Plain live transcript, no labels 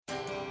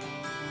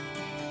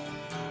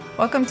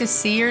Welcome to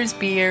Seers,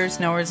 Beers,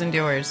 Knowers, and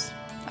Doers,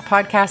 a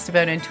podcast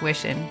about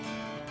intuition.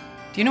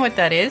 Do you know what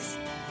that is?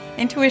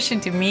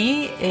 Intuition to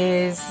me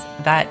is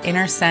that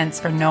inner sense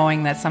for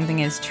knowing that something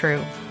is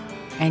true,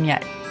 and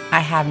yet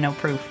I have no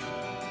proof.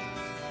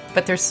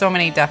 But there's so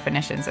many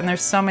definitions, and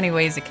there's so many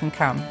ways it can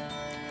come.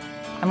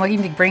 I'm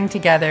looking to bring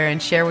together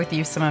and share with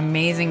you some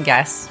amazing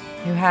guests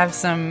who have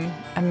some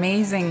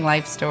amazing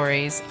life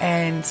stories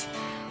and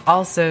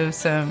also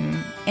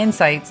some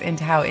insights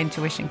into how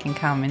intuition can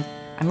come. And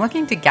I'm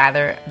looking to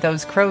gather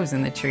those crows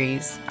in the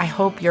trees. I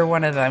hope you're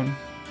one of them.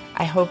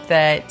 I hope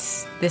that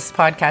this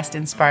podcast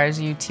inspires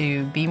you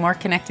to be more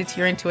connected to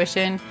your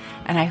intuition,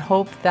 and I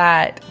hope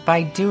that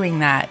by doing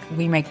that,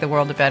 we make the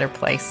world a better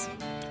place.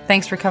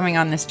 Thanks for coming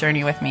on this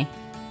journey with me.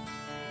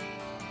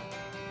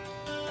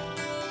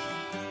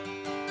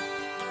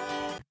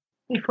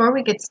 Before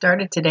we get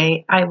started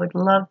today, I would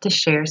love to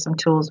share some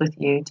tools with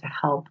you to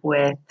help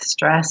with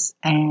stress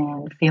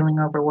and feeling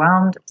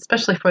overwhelmed,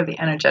 especially for the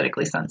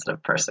energetically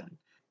sensitive person.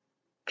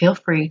 Feel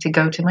free to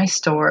go to my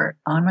store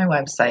on my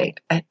website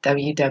at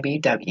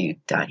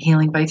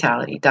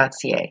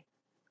www.healingvitality.ca.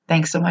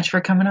 Thanks so much for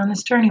coming on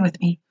this journey with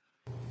me.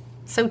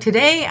 So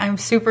today I'm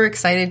super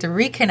excited to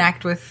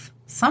reconnect with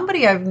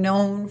somebody I've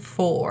known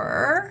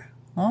for,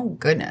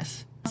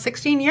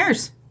 16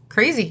 years.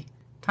 Crazy.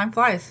 Time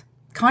flies.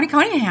 Connie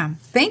Cunningham,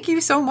 thank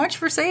you so much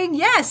for saying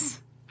yes.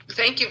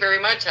 Thank you very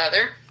much,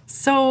 Heather.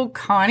 So,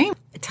 Connie,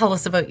 tell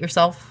us about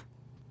yourself.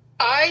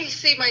 I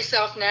see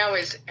myself now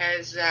as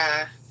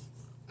a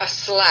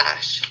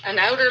slash, an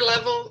outer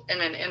level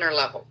and an inner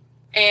level.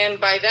 And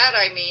by that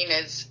I mean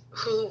is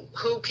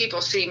who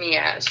people see me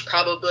as.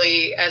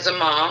 Probably as a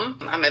mom.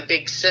 I'm a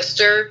big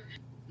sister.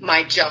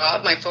 My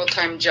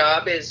full-time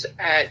job is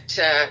at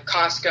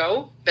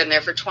Costco. Been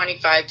there for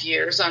 25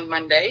 years on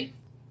Monday.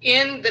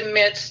 In the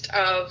midst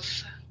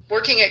of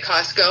working at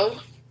Costco,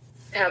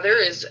 Heather,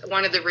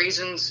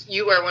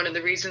 you are one of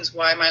the reasons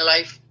why my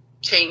life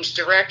changed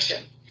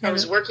direction. Mm-hmm. I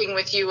was working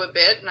with you a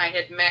bit, and I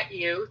had met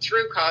you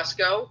through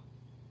Costco,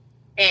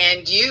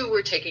 and you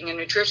were taking a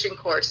nutrition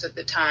course at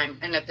the time.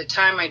 And at the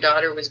time, my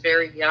daughter was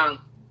very young,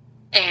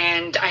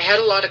 and I had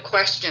a lot of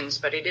questions,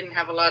 but I didn't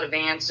have a lot of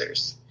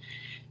answers.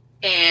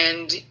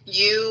 And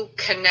you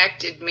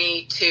connected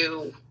me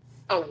to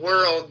a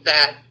world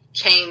that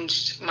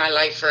changed my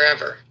life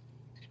forever.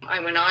 I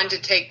went on to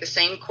take the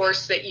same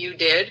course that you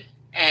did,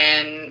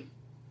 and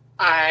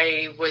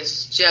I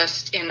was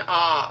just in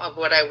awe of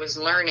what I was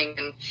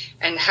learning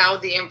and how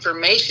the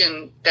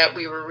information that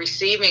we were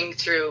receiving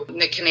through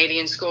the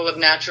Canadian School of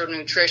Natural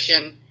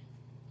Nutrition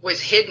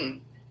was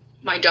hidden.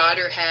 My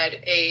daughter had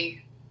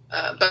a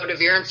bout of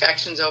ear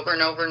infections over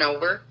and over and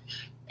over,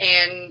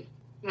 and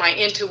my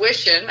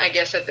intuition, I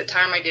guess at the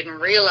time I didn't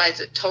realize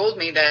it, told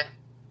me that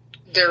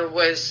there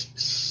was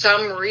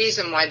some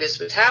reason why this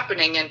was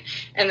happening.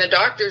 And the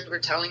doctors were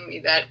telling me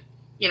that,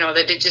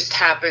 that it just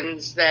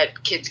happens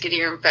that kids get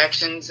ear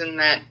infections and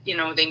that,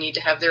 they need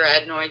to have their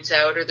adenoids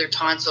out or their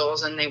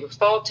tonsils, and they were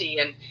faulty.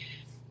 And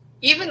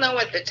even though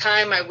at the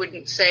time I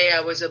wouldn't say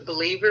I was a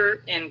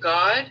believer in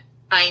God,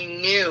 I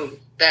knew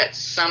that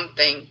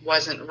something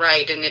wasn't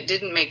right. And it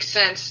didn't make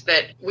sense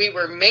that we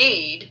were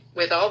made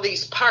with all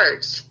these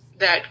parts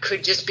that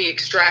could just be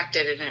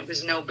extracted and it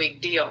was no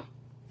big deal.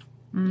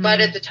 Mm.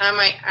 But at the time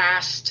I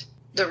asked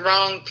the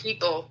wrong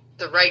people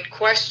the right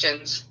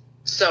questions,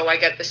 so I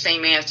got the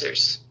same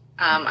answers.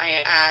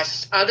 I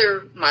asked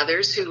other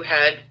mothers who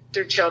had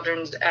their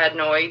children's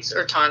adenoids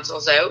or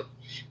tonsils out,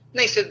 and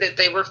they said that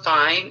they were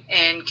fine,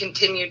 and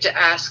continued to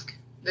ask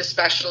the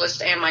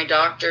specialist and my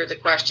doctor the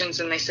questions,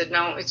 and they said,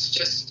 no, it's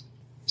just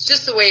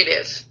the way it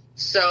is.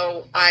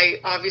 So I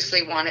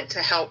obviously wanted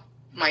to help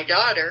my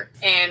daughter,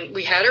 and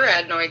we had her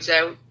adenoids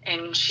out,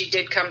 and she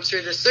did come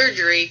through the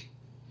surgery,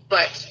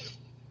 but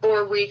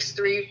 4 weeks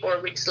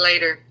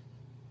later,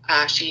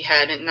 she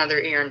had another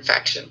ear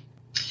infection.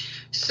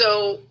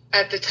 So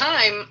at the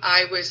time,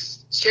 I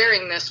was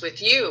sharing this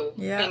with you,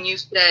 and you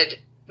said,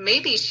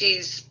 maybe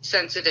she's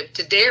sensitive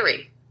to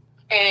dairy.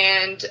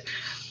 And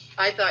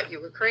I thought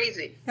you were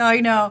crazy. I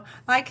know.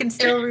 I can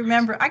still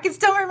remember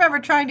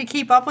trying to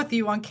keep up with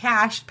you on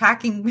cash,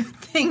 packing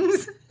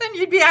things. And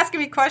you'd be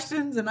asking me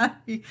questions, and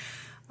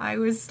I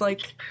was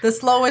like the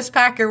slowest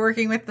packer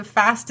working with the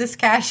fastest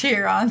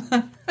cashier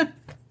on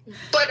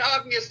But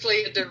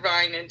obviously a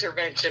divine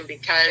intervention,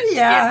 because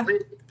it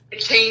really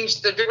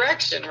changed the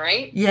direction,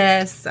 right?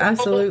 Yes,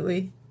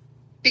 absolutely. So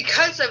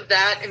because of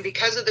that and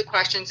because of the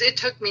questions, it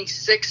took me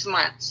 6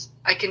 months.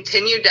 I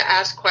continued to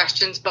ask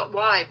questions, but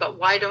why? But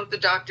why don't the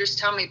doctors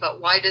tell me?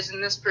 But why doesn't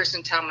this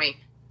person tell me?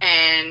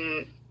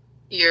 And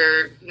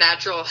your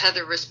natural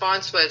Heather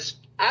response was,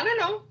 I don't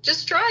know,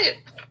 just try it.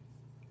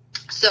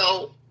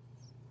 So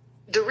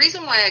the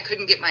reason why I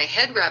couldn't get my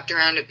head wrapped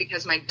around it,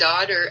 because my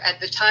daughter, at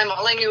the time,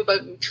 all I knew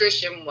about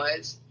nutrition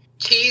was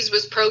cheese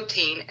was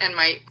protein, and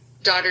my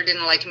daughter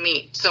didn't like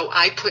meat. So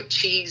I put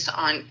cheese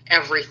on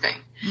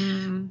everything.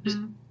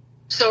 Mm-hmm.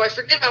 So I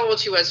forget how old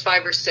she was,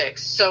 5 or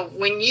 6. So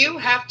when you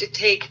have to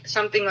take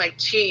something like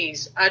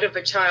cheese out of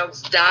a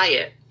child's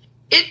diet,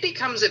 it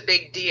becomes a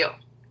big deal.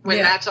 when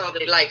that's all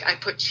they like. I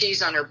put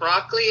cheese on her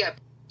broccoli.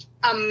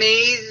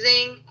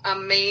 Amazing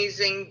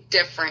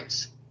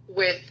difference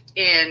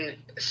within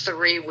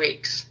 3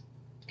 weeks.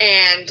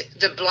 And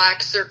the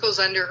black circles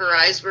under her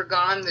eyes were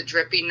gone, the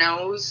drippy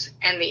nose,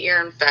 and the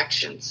ear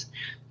infections.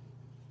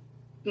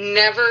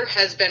 Never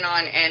has been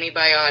on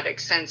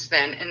antibiotics since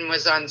then, and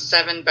was on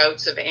 7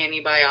 bouts of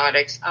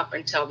antibiotics up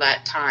until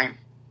that time.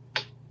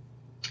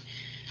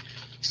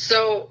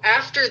 So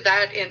after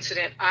that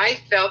incident, I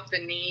felt the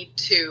need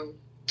to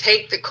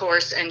take the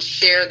course and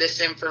share this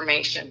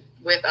information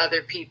with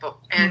other people.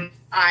 And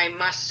I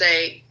must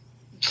say,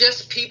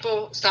 just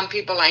some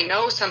people I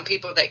know, some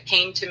people that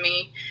came to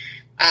me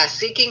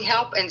seeking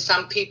help, and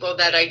some people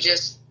that I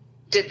just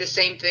did the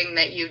same thing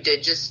that you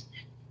did, just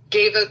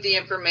gave out the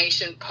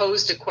information,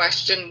 posed a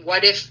question,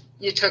 what if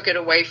you took it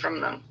away from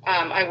them?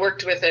 I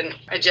worked with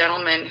a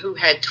gentleman who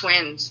had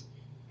twins,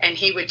 and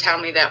he would tell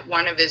me that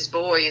one of his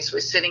boys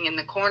was sitting in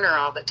the corner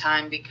all the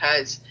time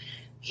because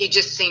he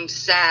just seemed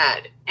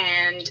sad.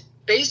 And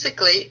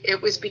basically,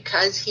 it was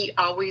because he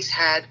always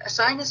had a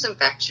sinus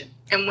infection.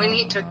 And when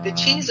he took the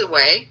cheese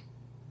away,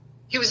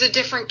 he was a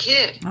different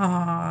kid.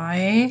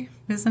 Aww,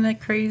 isn't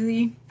it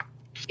crazy?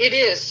 It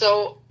is.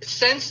 So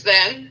since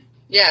then,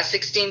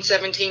 16,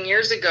 17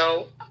 years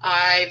ago,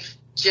 I've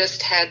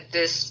just had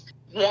this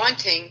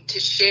wanting to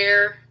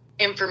share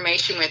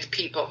information with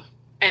people,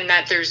 and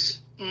that there's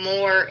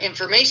more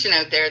information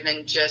out there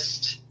than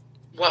just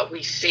what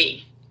we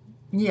see.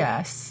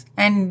 Yes.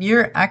 And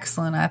you're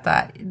excellent at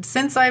that.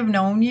 Since I've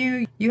known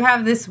you, you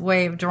have this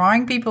way of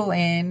drawing people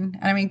in.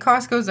 I mean,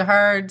 Costco's a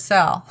hard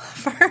sell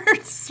for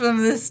some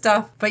of this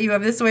stuff, but you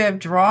have this way of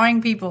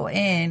drawing people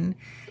in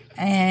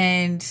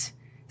and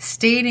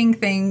stating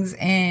things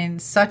in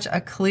such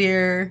a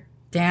clear,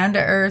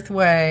 down-to-earth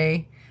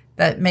way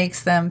that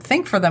makes them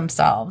think for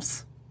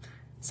themselves.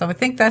 So I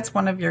think that's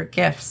one of your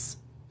gifts.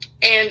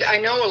 And I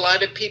know a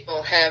lot of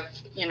people have,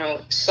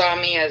 saw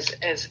me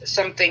as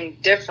something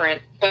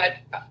different, but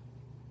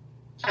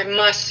I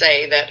must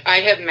say that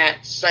I have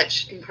met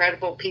such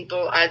incredible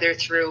people, either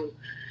through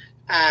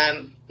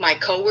my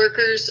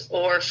coworkers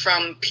or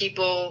from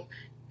people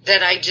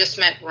that I just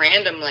met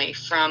randomly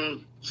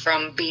from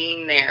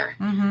being there,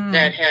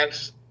 that have,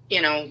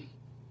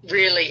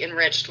 really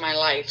enriched my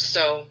life.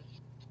 So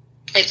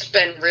it's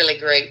been really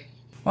great.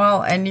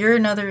 Well, and you're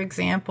another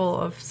example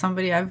of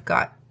somebody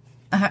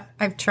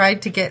I've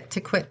tried to get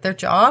to quit their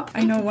job.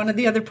 I know one of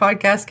the other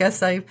podcast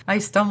guests, I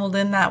stumbled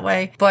in that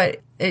way,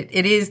 but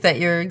it is that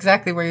you're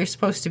exactly where you're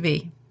supposed to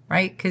be,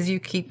 right? Because you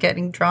keep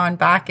getting drawn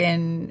back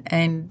in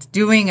and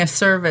doing a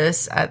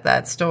service at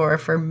that store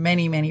for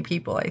many, many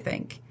people, I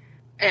think.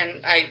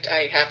 And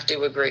I have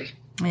to agree.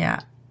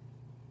 Yeah.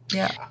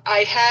 Yeah.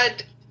 I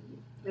had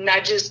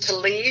nudges to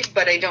leave,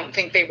 but I don't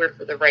think they were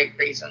for the right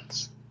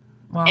reasons.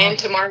 Wow. And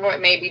tomorrow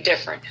it may be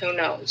different. Who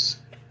knows?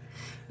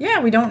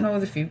 Yeah, we don't know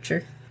the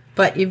future.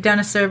 But you've done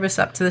a service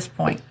up to this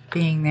point,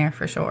 being there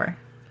for sure.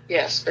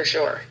 Yes, for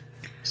sure.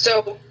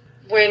 So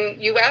when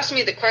you asked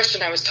me the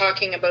question, I was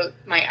talking about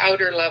my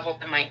outer level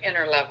and my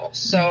inner level.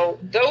 So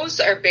those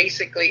are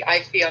basically,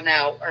 I feel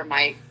now, are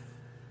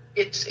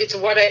it's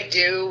what I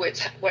do.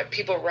 It's what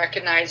people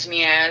recognize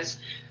me as.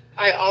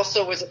 I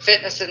also was a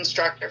fitness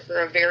instructor for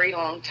a very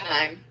long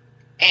time.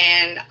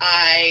 And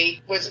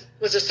I was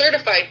a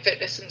certified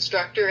fitness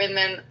instructor. And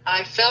then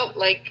I felt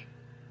like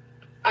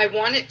I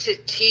wanted to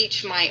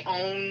teach my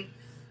own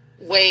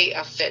way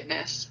of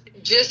fitness,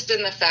 just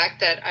in the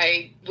fact that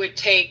I would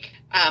take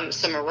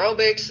some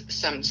aerobics,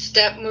 some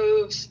step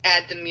moves,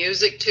 add the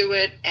music to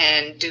it,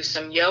 and do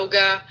some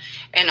yoga,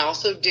 and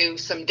also do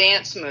some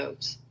dance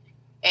moves,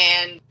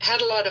 and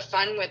had a lot of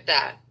fun with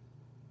that.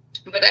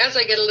 But as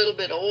I get a little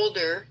bit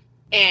older,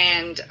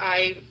 and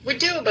I would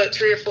do about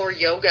 3 or 4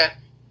 yoga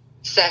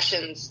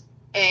sessions,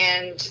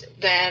 and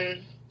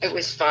then it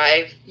was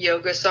 5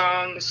 yoga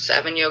songs,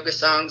 7 yoga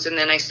songs, and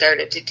then I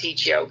started to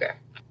teach yoga.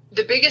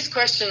 The biggest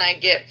question I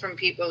get from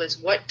people is,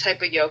 what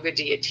type of yoga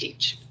do you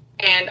teach?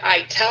 And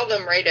I tell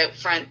them right out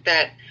front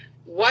that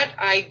what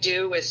I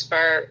do as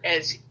far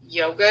as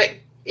yoga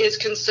is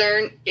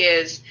concerned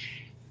is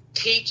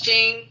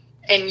teaching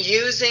and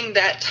using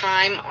that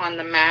time on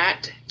the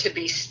mat to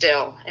be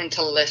still and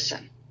to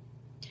listen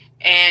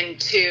and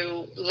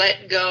to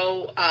let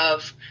go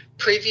of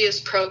previous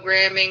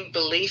programming,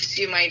 beliefs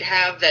you might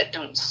have that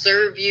don't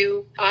serve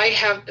you. I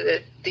have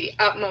the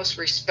utmost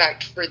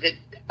respect for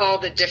all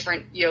the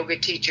different yoga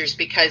teachers,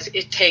 because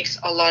it takes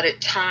a lot of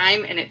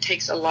time and it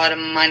takes a lot of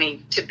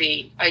money to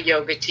be a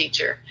yoga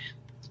teacher.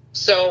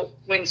 So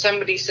when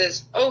somebody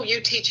says, oh, you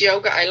teach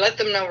yoga, I let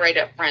them know right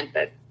up front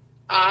that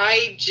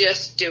I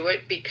just do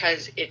it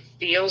because it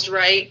feels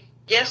right.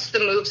 Yes, the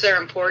moves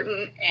are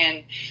important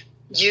and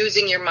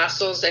using your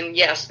muscles, and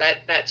yes,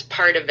 that's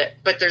part of it.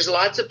 But there's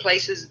lots of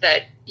places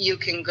that you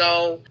can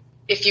go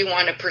if you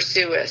want to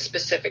pursue a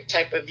specific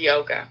type of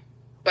yoga.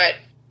 But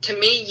to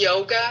me,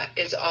 yoga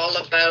is all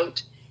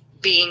about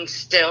being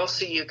still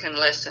so you can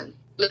listen.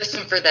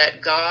 Listen for that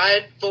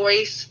God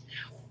voice.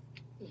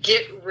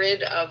 Get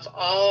rid of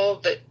all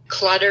the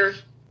clutter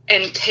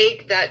and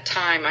take that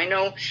time. I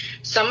know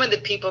some of the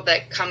people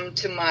that come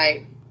to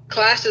my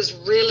classes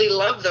really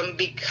love them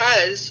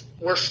because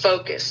we're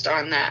focused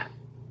on that.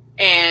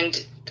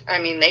 And I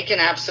mean, they can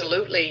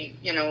absolutely,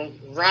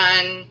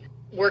 run,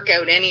 work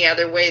out any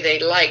other way they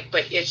like,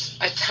 but it's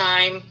a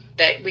time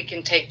that we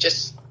can take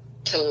just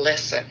to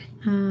listen.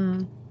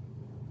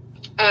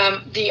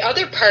 The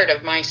other part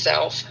of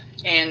myself,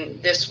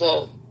 and this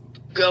will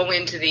go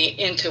into the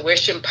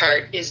intuition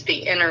part, is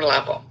the inner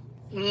level.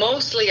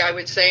 Mostly, I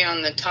would say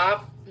on the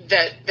top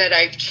that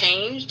I've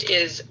changed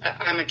is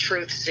I'm a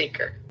truth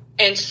seeker.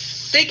 And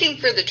seeking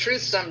for the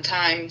truth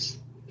sometimes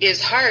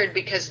is hard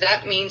because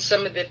that means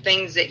some of the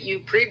things that you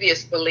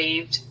previously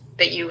believed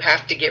that you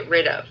have to get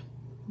rid of.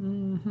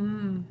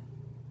 Mm-hmm.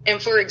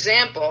 And for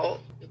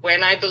example,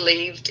 when I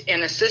believed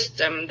in a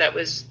system that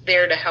was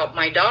there to help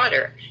my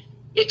daughter,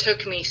 it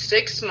took me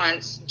 6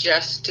 months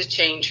just to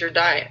change her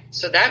diet.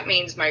 So that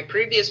means my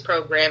previous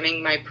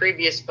programming, my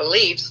previous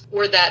beliefs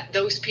were that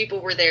those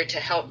people were there to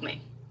help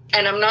me.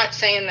 And I'm not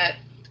saying that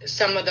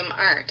some of them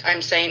aren't.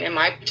 I'm saying in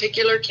my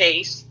particular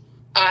case,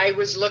 I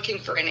was looking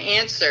for an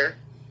answer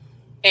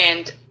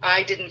and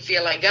I didn't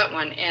feel I got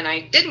one. And I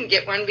didn't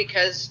get one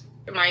because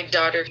my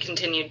daughter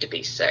continued to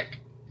be sick.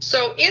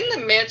 So in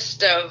the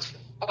midst of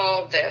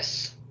all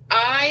this,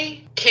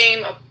 I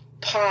came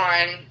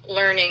upon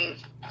learning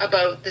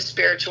about the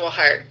spiritual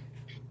heart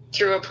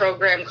through a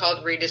program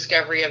called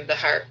Rediscovery of the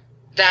Heart.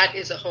 That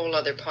is a whole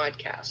other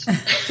podcast.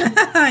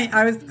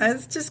 I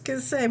was just going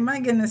to say, my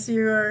goodness,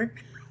 you're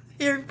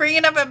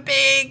bringing up a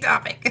big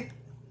topic.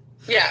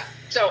 Yeah.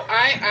 So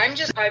I'm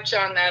just touch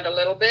on that a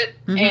little bit.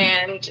 Mm-hmm.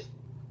 And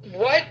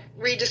what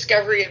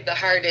Rediscovery of the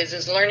Heart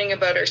is learning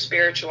about our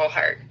spiritual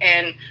heart.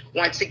 And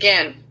once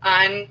again,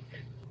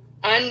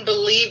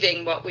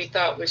 unbelieving what we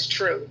thought was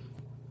true.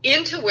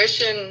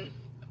 Intuition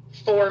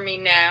for me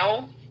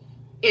now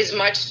is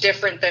much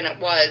different than it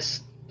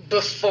was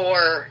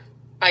before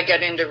I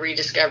got into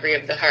Rediscovery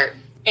of the Heart.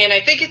 And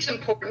I think it's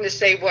important to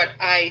say what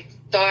I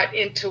thought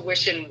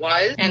intuition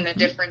was and the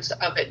difference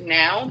of it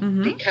now,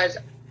 because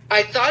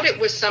I thought it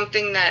was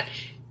something that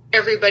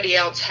everybody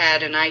else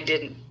had and I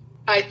didn't.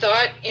 I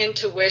thought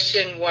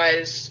intuition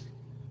was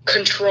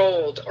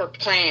controlled or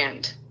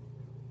planned.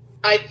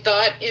 I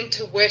thought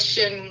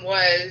intuition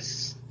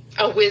was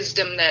a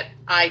wisdom that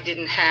I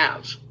didn't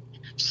have.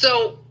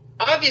 So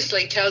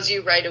obviously tells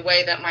you right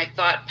away that my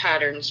thought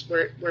patterns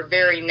were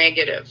very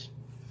negative.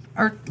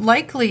 Or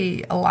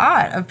likely a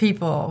lot of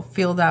people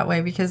feel that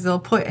way because they'll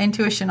put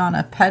intuition on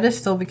a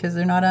pedestal because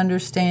they're not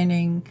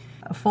understanding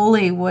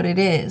fully what it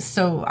is.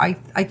 So I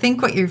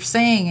think what you're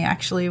saying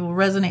actually will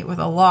resonate with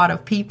a lot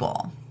of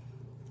people,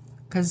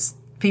 because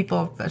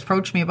people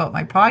approach me about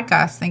my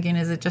podcast thinking,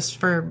 is it just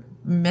for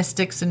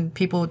mystics and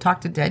people who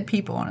talk to dead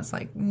people? And it's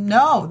like,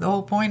 no, the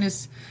whole point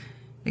is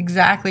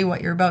exactly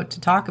what you're about to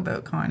talk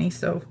about, Connie.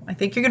 So I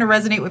think you're going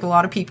to resonate with a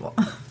lot of people.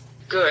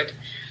 Good.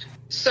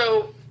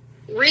 So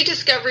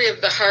Rediscovery of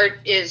the Heart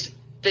is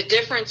the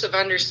difference of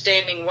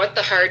understanding what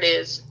the heart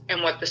is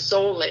and what the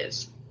soul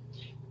is.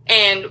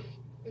 And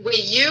we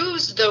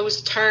use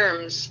those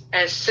terms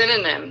as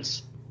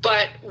synonyms,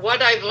 but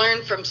what I've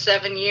learned from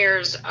 7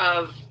 years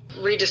of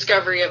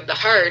Rediscovery of the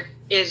Heart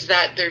is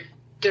that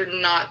they're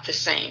not the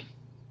same.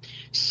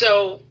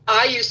 So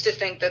I used to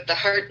think that the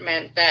heart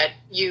meant that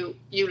you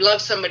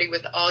love somebody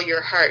with all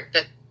your heart,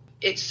 that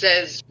it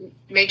says,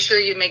 make sure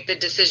you make the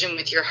decision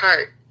with your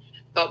heart.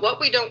 But what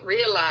we don't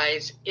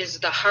realize is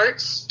the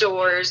heart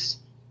stores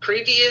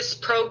previous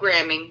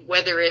programming,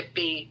 whether it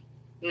be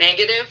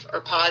negative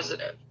or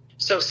positive.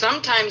 So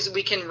sometimes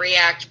we can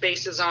react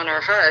basis on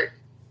our heart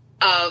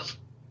of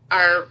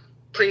our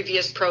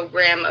previous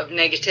program of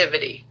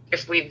negativity,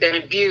 if we've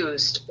been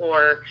abused,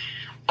 or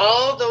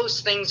all those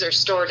things are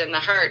stored in the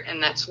heart.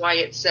 And that's why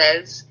it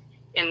says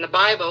in the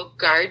Bible,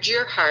 guard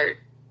your heart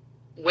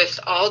with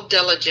all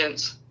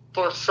diligence,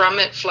 for from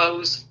it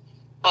flows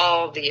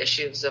all the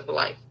issues of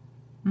life.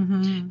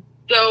 Mm-hmm.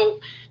 So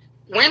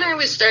when I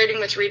was starting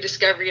with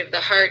Rediscovery of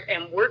the Heart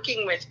and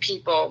working with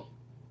people,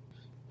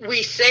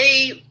 we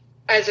say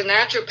as a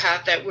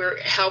naturopath that we're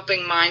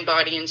helping mind,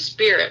 body, and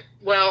spirit.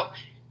 Well,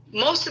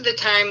 most of the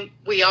time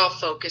we all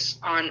focus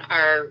on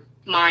our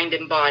mind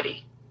and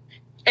body.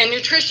 And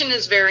nutrition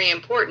is very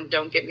important,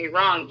 don't get me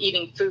wrong.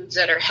 Eating foods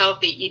that are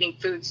healthy, eating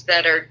foods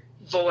that are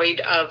void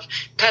of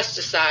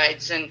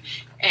pesticides and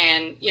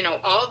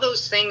all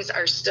those things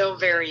are still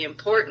very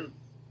important.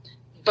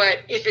 But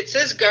if it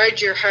says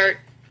guard your heart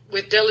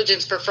with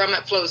diligence, for from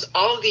it flows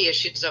all the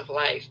issues of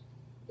life,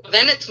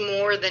 then it's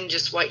more than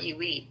just what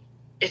you eat.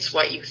 It's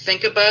what you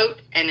think about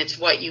and it's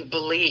what you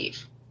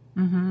believe.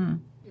 Mm-hmm.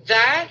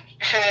 That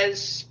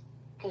has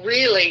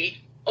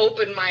really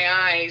opened my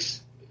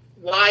eyes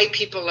why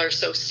people are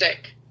so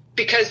sick.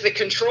 Because the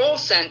control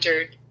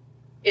center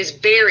is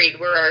buried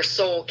where our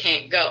soul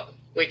can't go,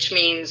 which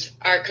means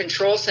our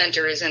control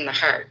center is in the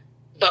heart.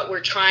 But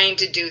we're trying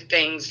to do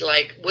things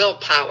like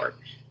willpower.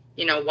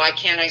 Why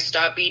can't I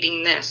stop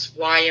eating this?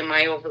 Why am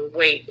I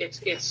overweight?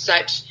 It's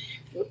such,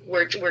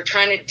 we're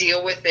trying to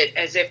deal with it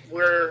as if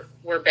we're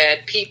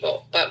bad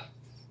people, but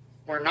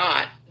we're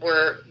not.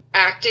 we're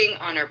acting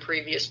on our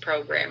previous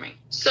programming.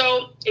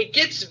 So it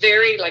gets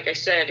very, like I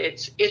said,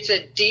 it's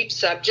a deep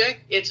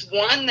subject. It's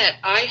one that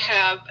I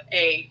have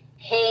a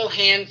whole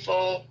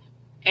handful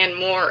and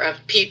more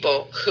of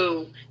people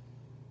who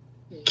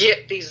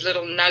get these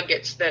little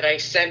nuggets that I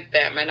sent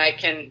them, and I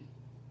can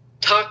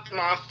talk them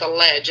off the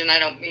ledge. And I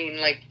don't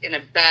mean like in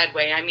a bad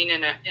way. I mean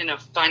in a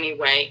funny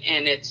way.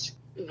 And it's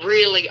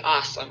really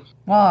awesome.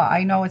 Well,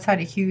 I know it's had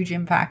a huge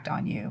impact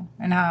on you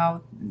and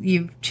how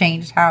you've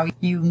changed how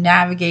you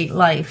navigate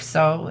life.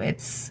 So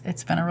it's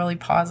been a really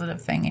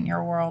positive thing in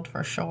your world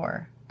for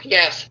sure.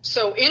 Yes.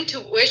 So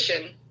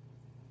intuition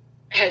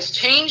has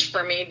changed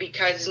for me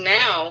because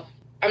now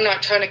I'm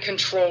not trying to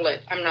control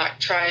it. I'm not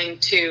trying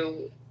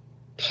to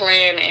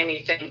plan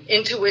anything.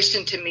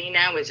 Intuition to me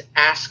now is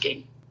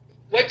asking,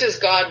 what does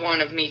God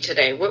want of me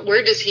today?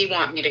 Where does he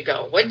want me to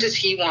go? What does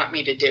he want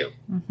me to do?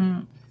 Mm-hmm.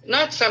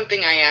 Not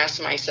something I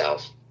asked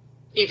myself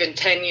even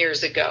 10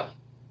 years ago.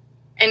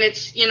 And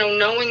it's,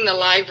 knowing the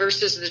lie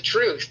versus the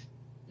truth.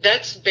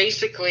 That's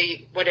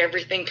basically what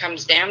everything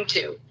comes down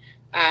to.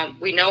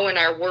 We know in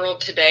our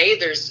world today,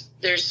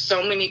 there's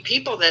so many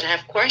people that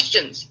have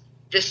questions.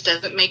 This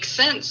doesn't make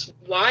sense.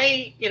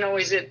 Why,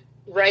 is it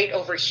right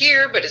over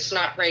here, but it's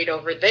not right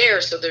over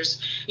there? So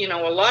there's, a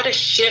lot of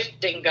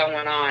shifting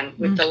going on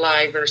with the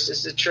lie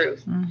versus the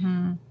truth.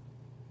 Mm-hmm.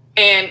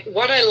 And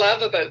what I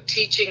love about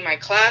teaching my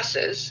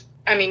classes,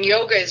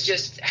 yoga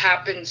just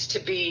happens to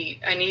be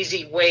an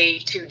easy way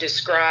to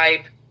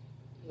describe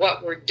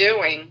what we're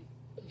doing,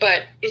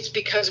 but it's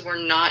because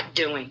we're not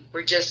doing.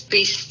 We're just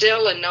be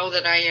still and know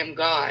that I am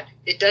God.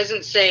 It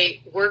doesn't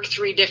say work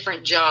 3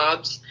 different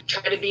jobs,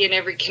 try to be in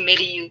every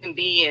committee you can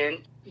be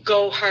in,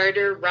 go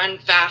harder, run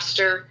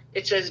faster.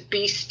 It says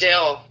be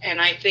still.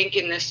 And I think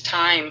in this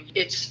time,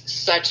 it's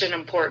such an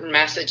important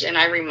message. And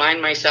I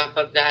remind myself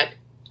of that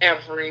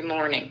every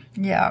morning.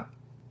 Yeah.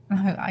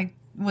 I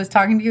was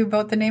talking to you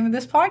about the name of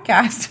this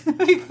podcast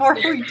before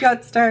we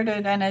got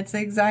started, and it's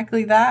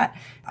exactly that.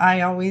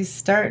 I always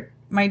start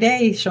my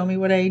day, show me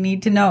what I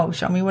need to know,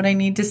 show me what I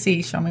need to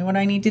see, show me what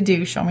I need to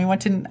do, show me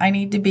what I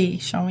need to be,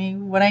 show me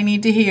what I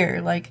need to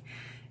hear, like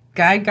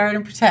guide, guard,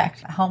 and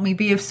protect, help me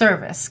be of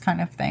service kind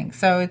of thing.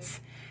 So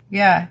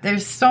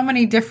there's so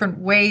many different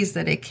ways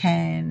that it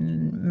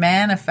can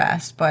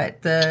manifest,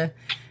 but the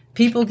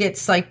people get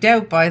psyched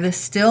out by the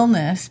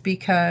stillness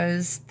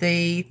because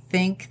they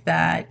think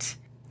that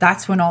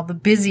that's when all the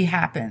busy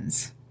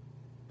happens.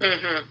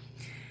 Mm-hmm.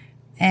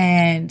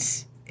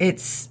 And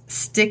it's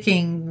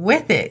sticking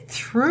with it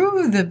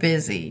through the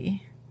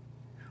busy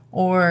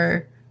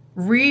or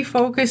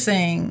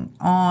refocusing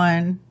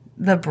on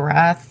the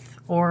breath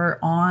or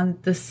on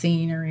the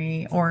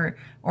scenery or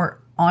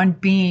on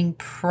being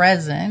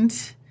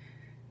present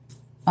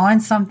on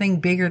something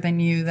bigger than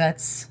you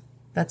that's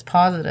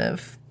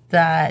positive,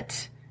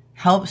 that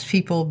helps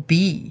people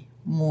be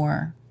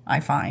more, I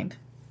find.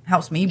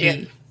 Helps me be.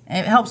 Yeah.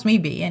 It helps me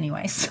be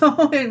anyway,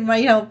 so it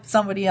might help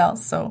somebody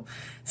else. So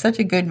such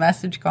a good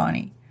message,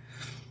 Connie.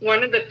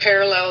 One of the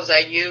parallels I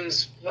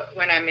use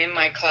when I'm in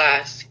my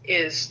class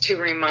is to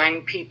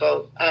remind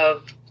people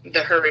of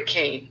the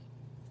hurricane.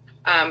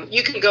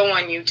 You can go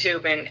on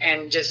YouTube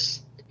and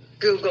just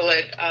Google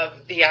it,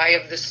 of the eye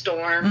of the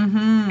storm,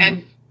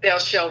 and they'll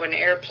show an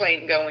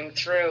airplane going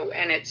through.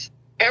 And it's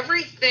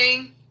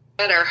everything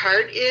that our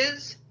heart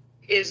is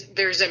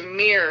there's a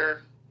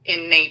mirror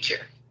in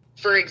nature.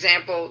 For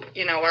example,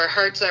 our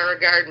hearts are a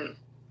garden.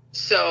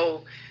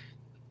 So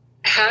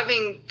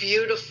having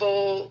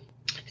beautiful,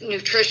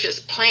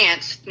 nutritious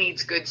plants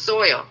needs good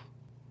soil.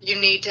 You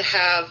need to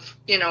have,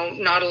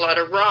 not a lot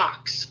of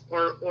rocks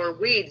or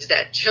weeds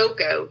that choke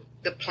out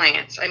the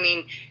plants.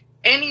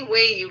 Any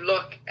way you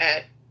look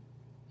at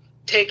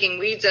taking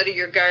weeds out of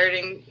your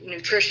garden,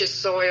 nutritious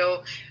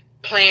soil,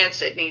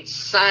 plants, it needs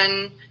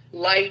sun,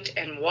 light,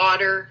 and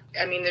water.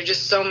 There's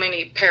just so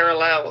many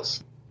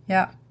parallels.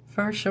 Yeah,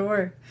 for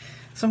sure.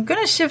 So I'm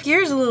going to shift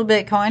gears a little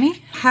bit,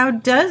 Connie. How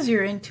does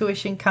your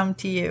intuition come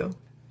to you?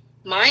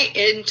 My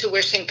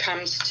intuition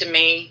comes to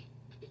me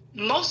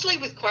mostly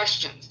with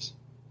questions.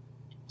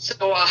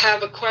 So I'll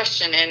have a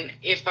question, and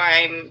if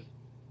I'm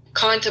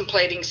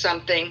contemplating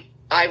something,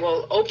 I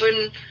will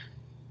open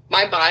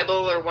my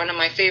Bible or one of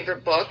my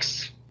favorite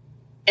books,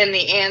 and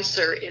the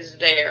answer is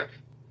there.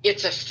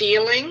 It's a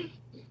feeling.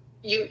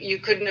 You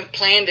couldn't have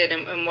planned it.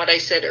 And what I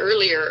said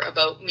earlier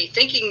about me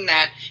thinking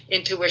that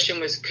intuition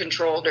was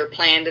controlled or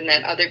planned and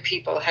that other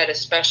people had a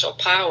special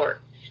power.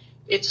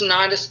 It's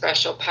not a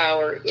special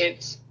power.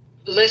 It's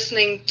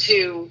listening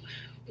to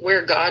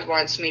where God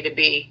wants me to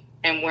be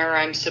and where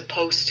I'm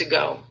supposed to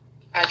go.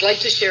 I'd like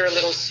to share a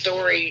little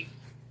story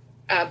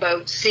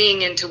about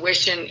seeing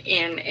intuition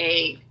in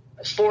a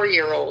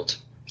 4-year-old,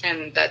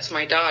 and that's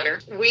my daughter.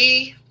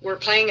 We were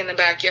playing in the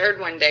backyard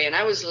one day, and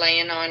I was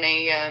laying on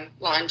a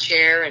lawn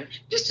chair and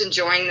just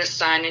enjoying the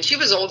sun, and she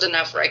was old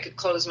enough where I could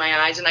close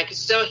my eyes and I could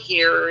still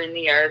hear her in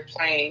the yard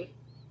playing.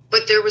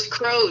 But there was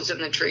crows in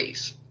the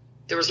trees.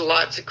 There was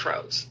lots of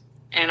crows.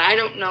 And I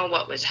don't know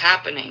what was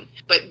happening,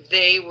 but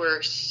they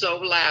were so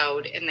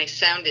loud and they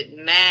sounded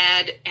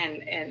mad,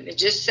 and it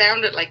just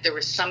sounded like there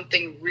was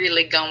something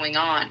really going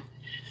on.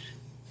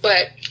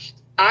 But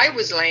I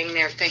was laying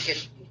there thinking,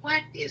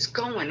 what is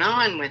going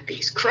on with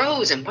these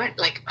crows, and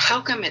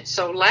how come it's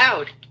so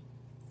loud?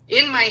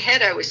 In my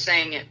head, I was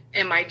saying it,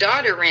 and my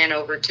daughter ran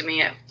over to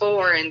me at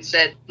 4 and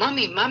said,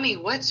 Mommy,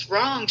 what's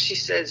wrong? She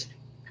says,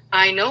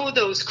 I know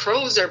those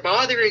crows are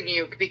bothering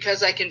you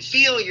because I can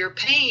feel your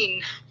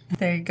pain.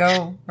 There you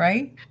go,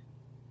 right?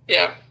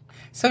 Yeah.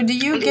 So do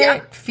you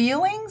get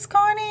feelings,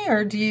 Connie,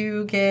 or do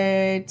you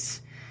get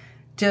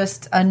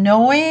just a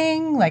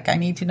knowing, like I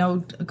need to know,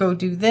 go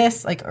do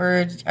this, like,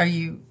 or are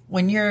you,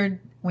 when you're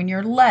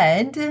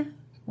led,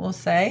 we'll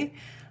say,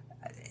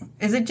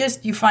 is it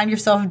just you find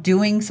yourself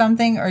doing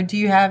something, or do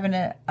you have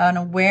an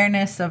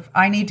awareness of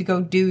I need to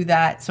go do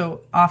that,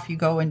 so off you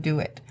go and do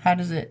it? How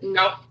does it?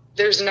 No,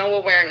 there's no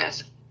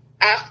awareness.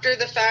 After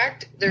the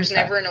fact, there's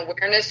never an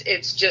awareness.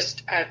 It's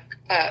just a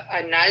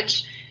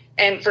nudge.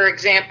 And for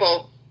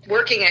example,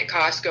 working at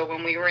Costco,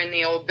 when we were in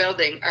the old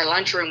building, our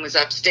lunchroom was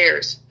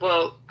upstairs.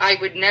 Well, I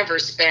would never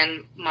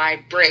spend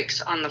my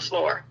breaks on the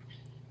floor.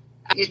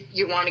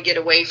 You want to get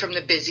away from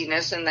the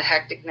busyness and the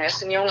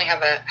hecticness, and you only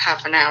have a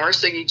half an hour,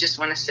 so you just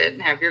want to sit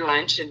and have your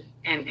lunch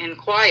and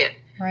quiet.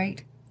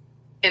 Right.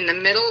 In the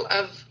middle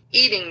of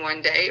eating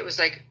one day, it was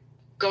like,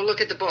 go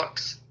look at the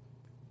books.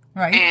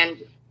 Right. And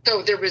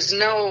so there was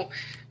no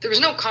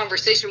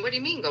conversation. What do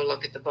you mean, go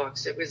look at the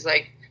books? It was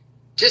like,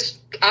 just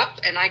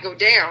up, and I go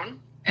down.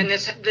 And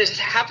this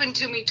happened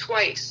to me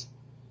twice.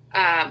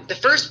 The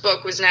first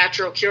book was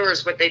Natural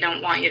Cures, What They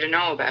Don't Want You to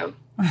Know About.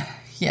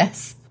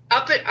 Yes.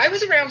 I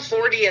was around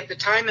 40 at the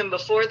time, and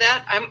before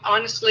that, I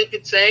honestly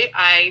could say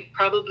I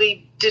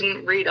probably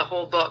didn't read a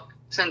whole book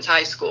since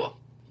high school.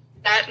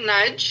 That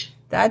nudge.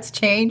 That's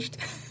changed.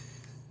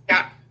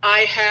 Yeah, I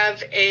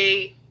have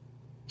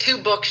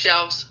 2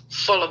 bookshelves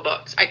full of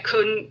books. I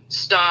couldn't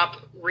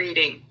stop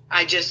reading.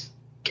 I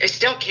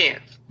still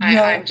can't.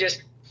 Yeah.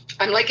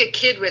 I'm like a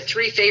kid with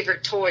 3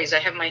 favorite toys. I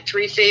have my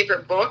 3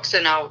 favorite books,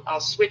 and I'll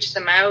switch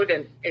them out,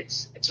 and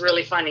it's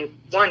really funny.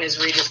 One is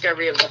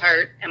Rediscovery of the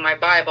Heart and my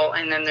Bible,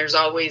 and then there's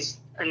always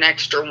an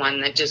extra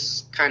one that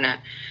just kind of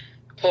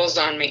pulls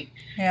on me.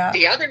 Yeah.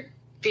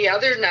 The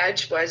other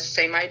nudge was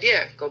same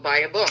idea, go buy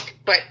a book.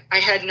 But I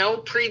had no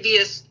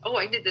previous,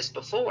 I did this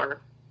before.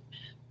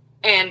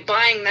 And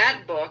buying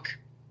that book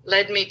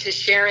led me to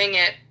sharing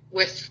it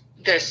with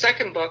the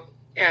second book.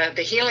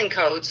 The Healing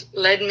Codes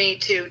led me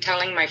to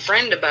telling my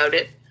friend about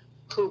it,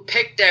 who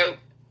picked out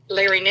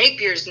Larry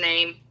Napier's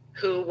name,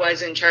 who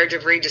was in charge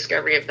of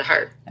Rediscovery of the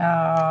Heart.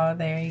 Oh,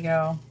 there you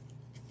go.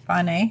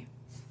 Fun, eh?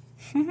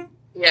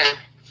 Yeah.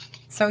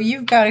 So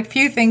you've got a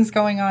few things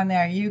going on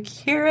there. You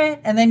hear it,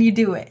 and then you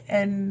do it,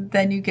 and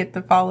then you get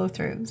the follow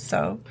through.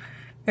 So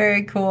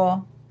very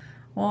cool.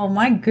 Well,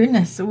 my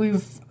goodness,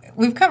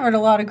 we've covered a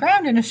lot of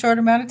ground in a short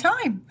amount of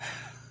time.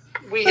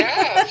 We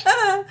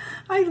have.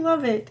 I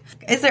love it.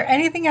 Is there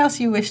anything else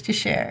you wish to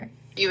share?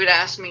 You had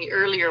asked me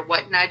earlier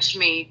what nudged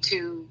me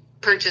to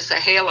purchase a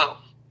halo.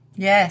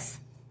 Yes.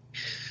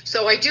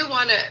 So I do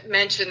want to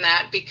mention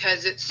that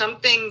because it's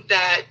something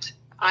that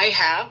I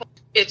have.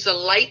 It's a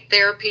light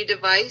therapy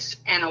device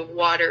and a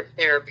water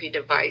therapy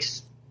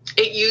device.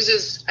 It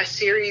uses a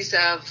series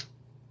of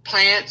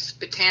plants,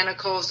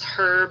 botanicals,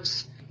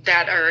 herbs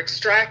that are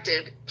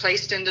extracted,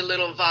 placed into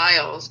little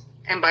vials.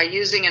 And by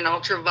using an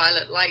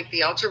ultraviolet light,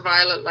 the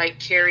ultraviolet light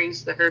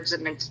carries the herbs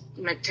and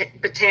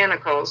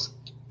botanicals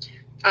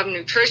of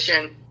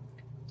nutrition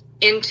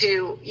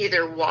into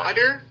either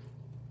water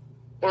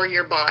or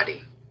your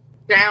body.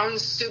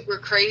 Sounds super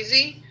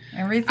crazy.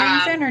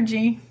 Everything's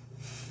energy.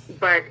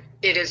 But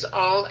it is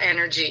all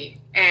energy.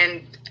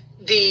 And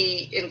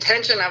the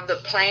intention of the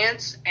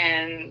plants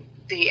and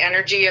the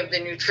energy of the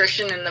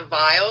nutrition in the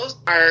vials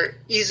are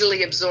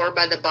easily absorbed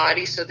by the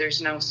body, so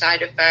there's no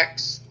side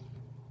effects.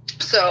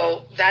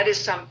 So that is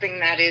something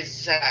that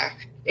is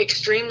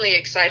extremely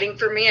exciting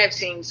for me. I've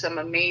seen some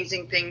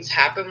amazing things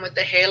happen with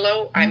the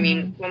halo. Mm-hmm. I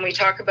mean, when we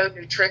talk about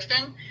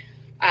nutrition,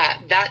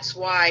 that's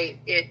why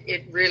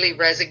it really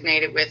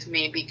resonated with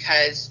me,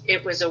 because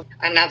it was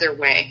another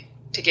way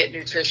to get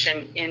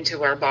nutrition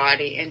into our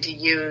body and to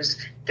use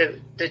the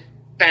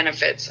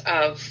benefits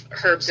of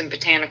herbs and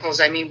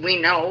botanicals. I mean,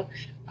 we know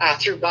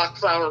through Bach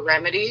flower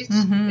remedies,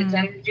 its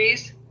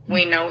energies.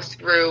 We know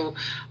through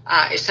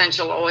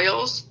essential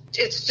oils.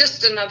 It's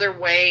just another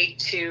way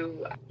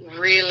to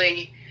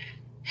really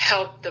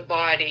help the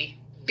body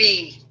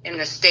be in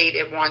the state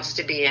it wants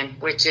to be in,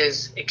 which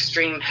is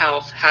extreme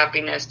health,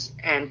 happiness,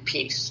 and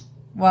peace.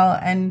 Well,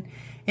 and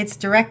it's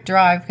direct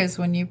drive, because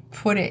when you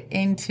put it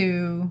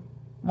into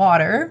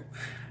water,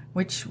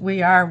 which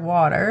we are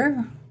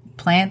water,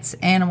 plants,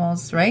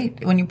 animals,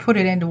 right? When you put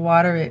it into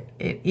water,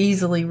 it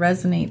easily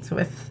resonates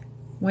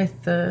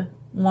with the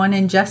one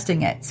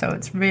ingesting it. So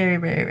it's very,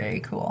 very, very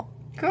cool.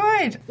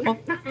 Good. Well,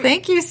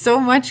 thank you so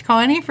much,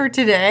 Connie, for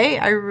today.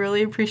 I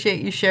really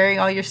appreciate you sharing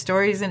all your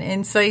stories and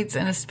insights,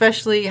 and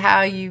especially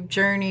how you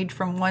journeyed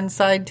from one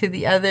side to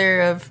the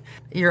other of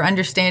your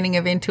understanding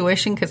of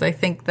intuition, because I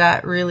think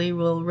that really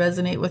will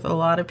resonate with a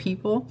lot of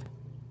people.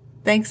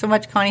 Thanks so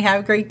much, Connie. Have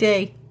a great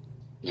day.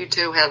 You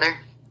too, Heather.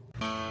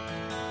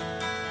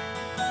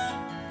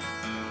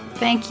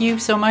 Thank you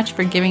so much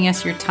for giving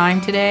us your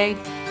time today.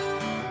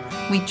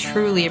 We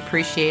truly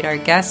appreciate our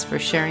guests for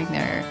sharing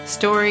their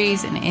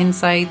stories and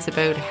insights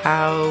about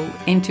how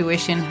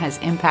intuition has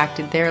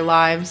impacted their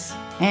lives.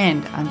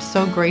 And I'm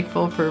so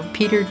grateful for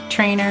Peter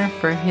Trainer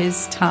for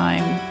his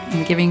time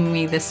in giving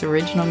me this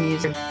original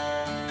music.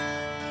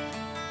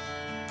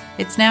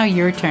 It's now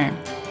your turn.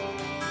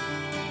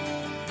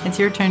 It's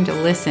your turn to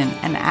listen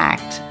and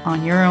act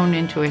on your own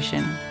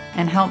intuition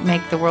and help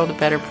make the world a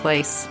better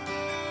place.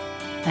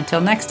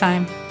 Until next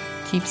time,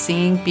 keep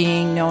seeing,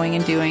 being, knowing,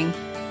 and doing.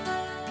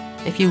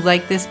 If you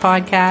like this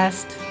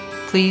podcast,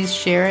 please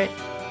share it.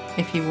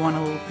 If you want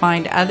to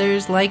find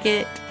others like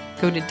it,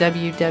 go to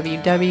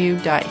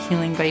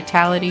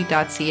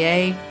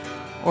www.healingvitality.ca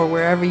or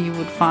wherever you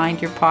would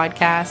find your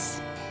podcasts.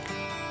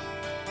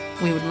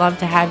 We would love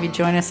to have you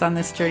join us on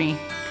this journey.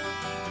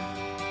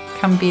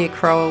 Come be a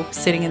crow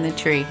sitting in the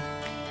tree.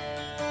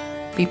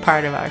 Be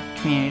part of our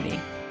community.